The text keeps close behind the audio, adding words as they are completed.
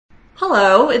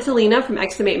Hello, it's Alina from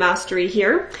Estimate Mastery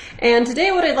here, and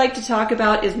today what I'd like to talk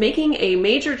about is making a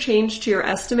major change to your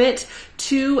estimate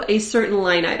to a certain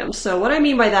line item. So what I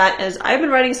mean by that is I've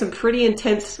been writing some pretty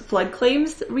intense flood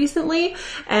claims recently,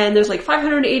 and there's like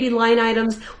 580 line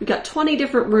items, we've got 20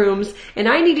 different rooms, and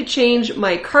I need to change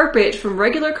my carpet from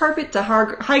regular carpet to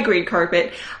high grade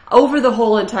carpet over the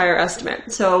whole entire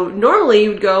estimate. So normally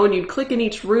you'd go and you'd click in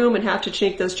each room and have to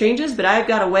make those changes, but I've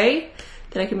got a way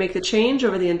that I can make the change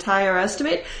over the entire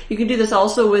estimate. You can do this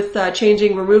also with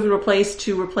changing remove and replace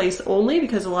to replace only,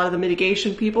 because a lot of the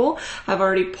mitigation people have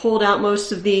already pulled out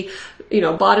most of the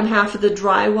bottom half of the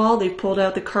drywall. They've pulled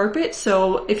out the carpet.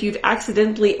 So if you've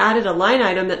accidentally added a line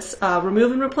item that's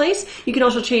remove and replace, you can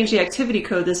also change the activity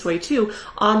code this way too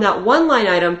on that one line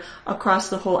item across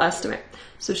the whole estimate.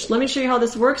 So let me show you how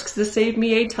this works, because this saved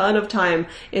me a ton of time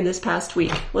in this past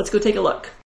week. Let's go take a look.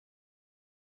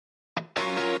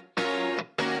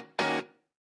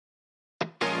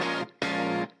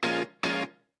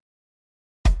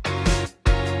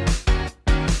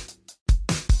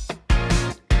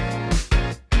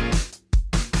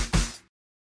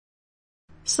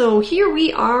 So here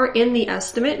we are in the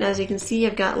estimate, and as you can see,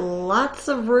 I've got lots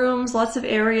of rooms, lots of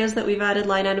areas that we've added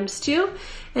line items to.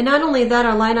 And not only that,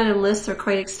 our line item lists are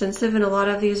quite extensive in a lot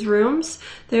of these rooms.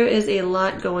 There is a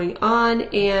lot going on,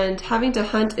 and having to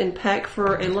hunt and peck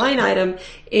for a line item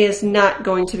is not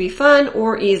going to be fun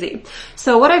or easy.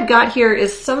 So what I've got here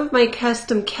is some of my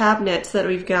custom cabinets that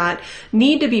we've got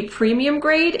need to be premium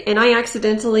grade, and I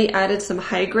accidentally added some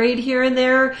high grade here and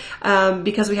there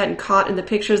because we hadn't caught in the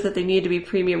pictures that they need to be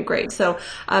premium grade. So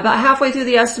about halfway through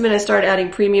the estimate, I started adding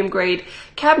premium grade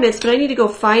cabinets, but I need to go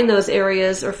find those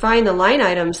areas or find the line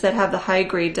items that have the high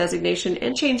grade designation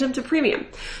and change them to premium.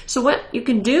 So what you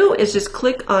can do is just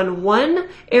click on one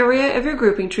area of your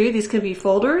grouping tree. These can be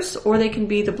folders, or they can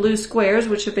be the blue squares,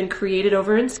 which have been created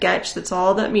over in Sketch. That's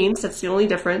all that means. That's the only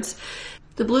difference.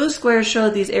 The blue squares show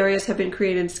these areas have been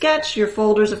created in Sketch. Your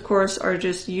folders, of course, are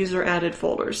just user-added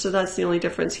folders. So that's the only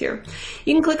difference here.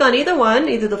 You can click on either one,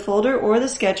 either the folder or the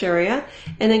Sketch area,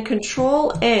 and then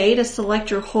Control-A to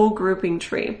select your whole grouping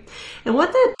tree. And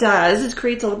what that does is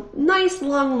creates a nice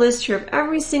long list here of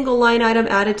every single line item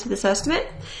added to this estimate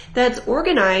that's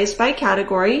organized by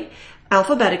category,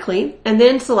 alphabetically, and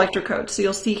then selector code. So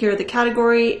you'll see here the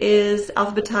category is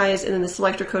alphabetized, and then the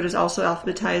selector code is also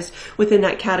alphabetized within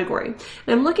that category. And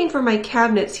I'm looking for my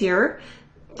cabinets here.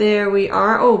 There we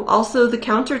are. Oh, also the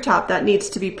countertop, that needs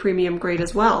to be premium grade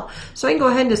as well. So I can go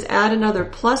ahead and just add another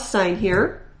plus sign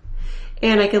here,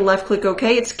 and I can left click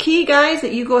OK. It's key, guys,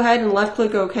 that you go ahead and left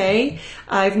click OK.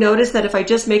 I've noticed that if I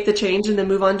just make the change and then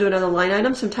move on to another line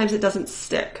item, sometimes it doesn't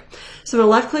stick. So I'm going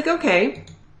to left click OK.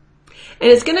 And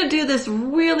it's going to do this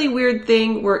really weird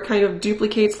thing where it kind of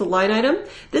duplicates the line item.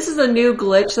 This is a new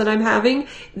glitch that I'm having.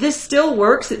 This still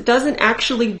works. It doesn't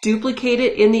actually duplicate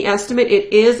it in the estimate.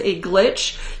 It is a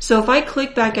glitch. So if I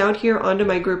click back out here onto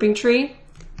my grouping tree,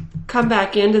 come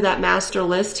back into that master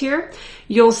list here,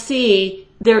 you'll see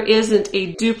there isn't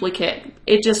a duplicate.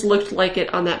 It just looked like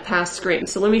it on that past screen.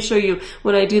 So let me show you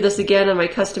when I do this again on my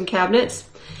custom cabinets.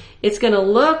 It's going to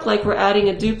look like we're adding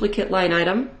a duplicate line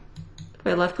item.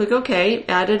 I left click OK,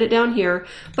 added it down here,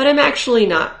 but I'm actually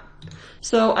not.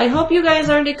 So I hope you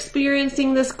guys aren't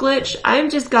experiencing this glitch.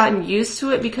 I've just gotten used to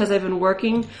it because I've been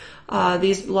working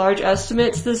these large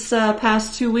estimates this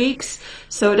past 2 weeks,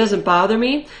 so it doesn't bother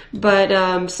me.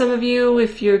 But some of you,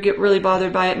 if you get really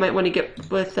bothered by it, might want to get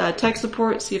with tech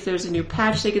support, see if there's a new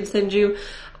patch they can send you.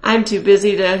 I'm too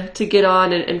busy to get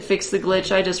on and fix the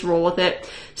glitch. I just roll with it.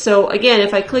 So again,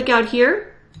 if I click out here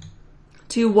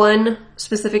to one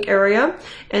specific area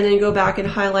and then go back and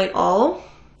highlight all,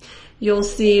 you'll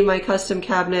see my custom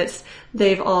cabinets,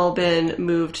 they've all been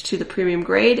moved to the premium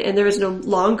grade, and there is no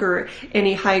longer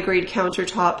any high grade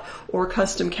countertop or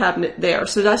custom cabinet there.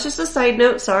 So that's just a side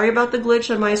note. Sorry about the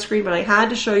glitch on my screen, but I had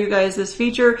to show you guys this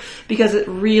feature because it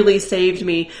really saved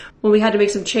me when we had to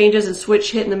make some changes and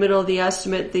switch hit in the middle of the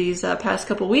estimate these past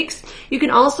couple weeks. You can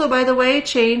also, by the way,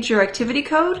 change your activity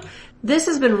code. This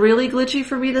has been really glitchy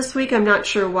for me this week. I'm not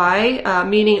sure why,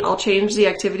 meaning I'll change the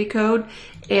activity code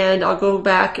and I'll go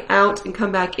back out and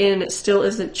come back in and it still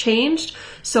isn't changed.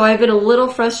 So I've been a little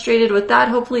frustrated with that.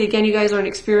 Hopefully, again, you guys aren't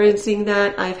experiencing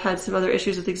that. I've had some other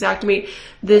issues with Xactimate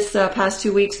this past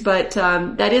 2 weeks, but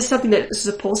that is something that is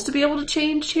supposed to be able to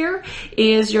change here,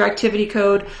 is your activity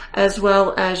code as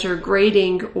well as your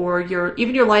grading or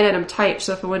even your line item type.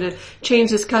 So if I want to change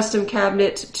this custom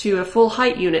cabinet to a full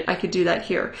height unit, I could do that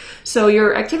here. So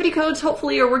your activity codes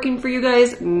hopefully are working for you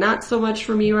guys, not so much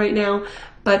for me right now.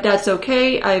 but that's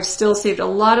okay. I've still saved a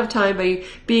lot of time by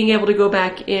being able to go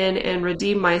back in and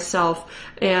redeem myself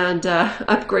and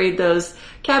upgrade those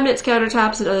cabinets,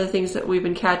 countertops, and other things that we've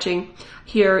been catching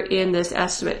here in this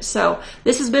estimate. So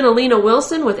this has been Alina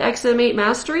Wilson with XM8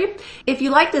 Mastery. If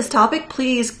you like this topic,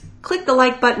 please click the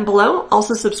like button below.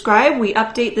 Also subscribe. We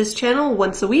update this channel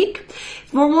once a week.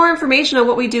 For more information on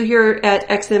what we do here at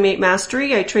XM8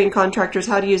 Mastery, I train contractors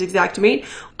how to use Xactimate.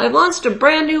 I've launched a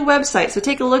brand new website, so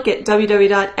take a look at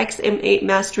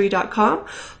www.xm8mastery.com.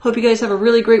 Hope you guys have a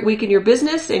really great week in your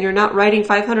business and you're not writing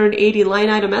 580 line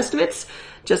item estimates.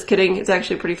 Just kidding. It's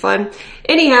actually pretty fun.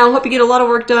 Anyhow, hope you get a lot of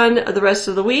work done the rest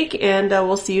of the week, and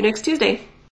we'll see you next Tuesday.